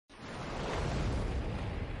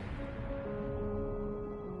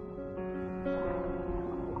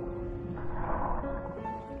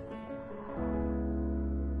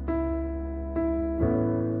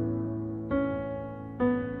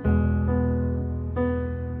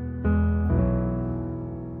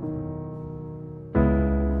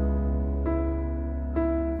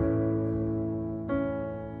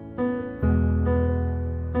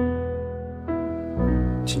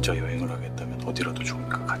진짜 여행을 하겠다면 어디라도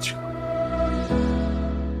좋으니까 같이 가.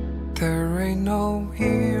 There ain't no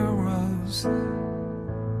heroes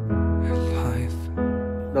in life.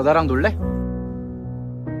 너 나랑 놀래?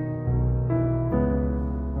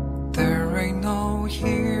 There ain't no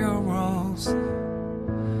heroes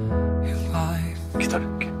in life.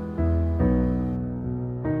 기다릴게.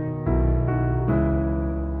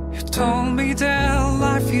 You told me that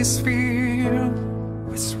life is filled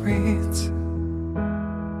with sweet.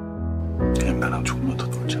 그냥 나랑 조금만 더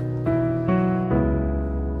놀자.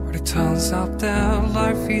 But it turns out that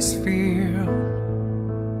life is filled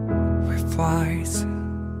with white.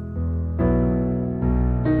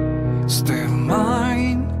 Still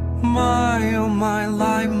mine, my oh my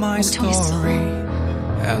life, my story.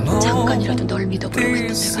 And all 잠깐이라도 널 믿어보려고 했던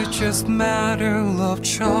this 내가 is just matter of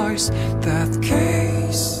choice. That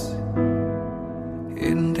case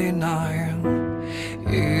in denial.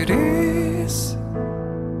 It is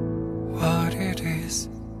what it is.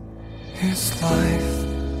 It's life.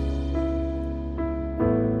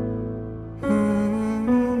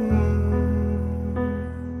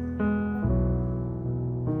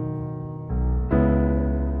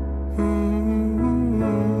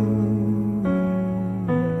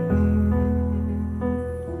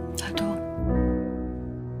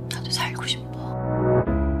 나도 살고 싶어.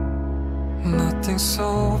 Nothing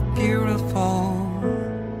so beautiful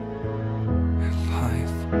in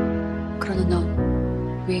life. 그러는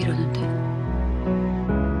넌 왜 이러는데?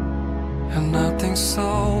 And nothing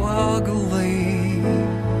so ugly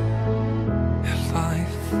in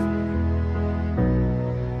life.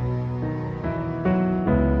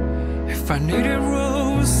 If I needed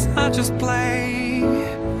rules, I'd just play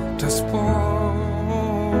the sport.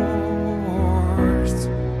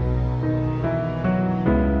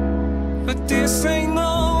 But this ain't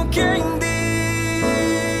no game,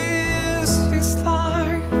 this is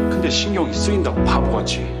life. 근데 신경이 쓰인다고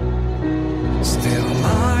바보같이. Still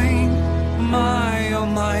mine, my oh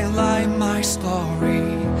my life, my story.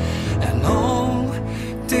 And all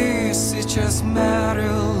this is just matter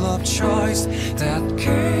of choice. That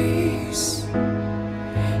case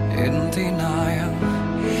in denial.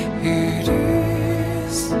 It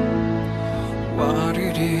is what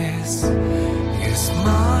it is. It's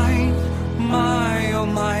mine, my oh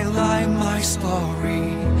my life, my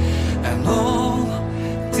story. And all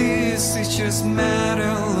this is just matter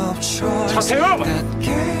of choice. Se-Eum! That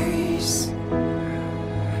case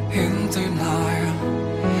in denial.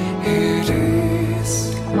 It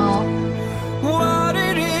is 고마워. what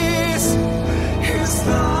it is. It's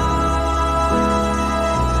life.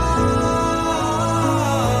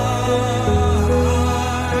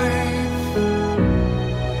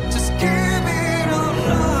 Just give it all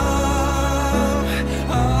love.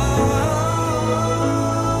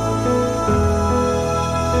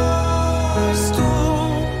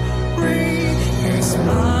 Story is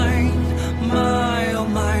mine, my oh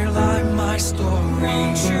my life, my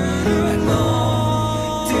story. And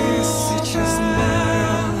all this is just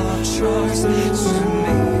matter of choice to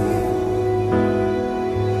me.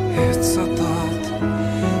 It's a thought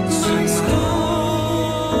to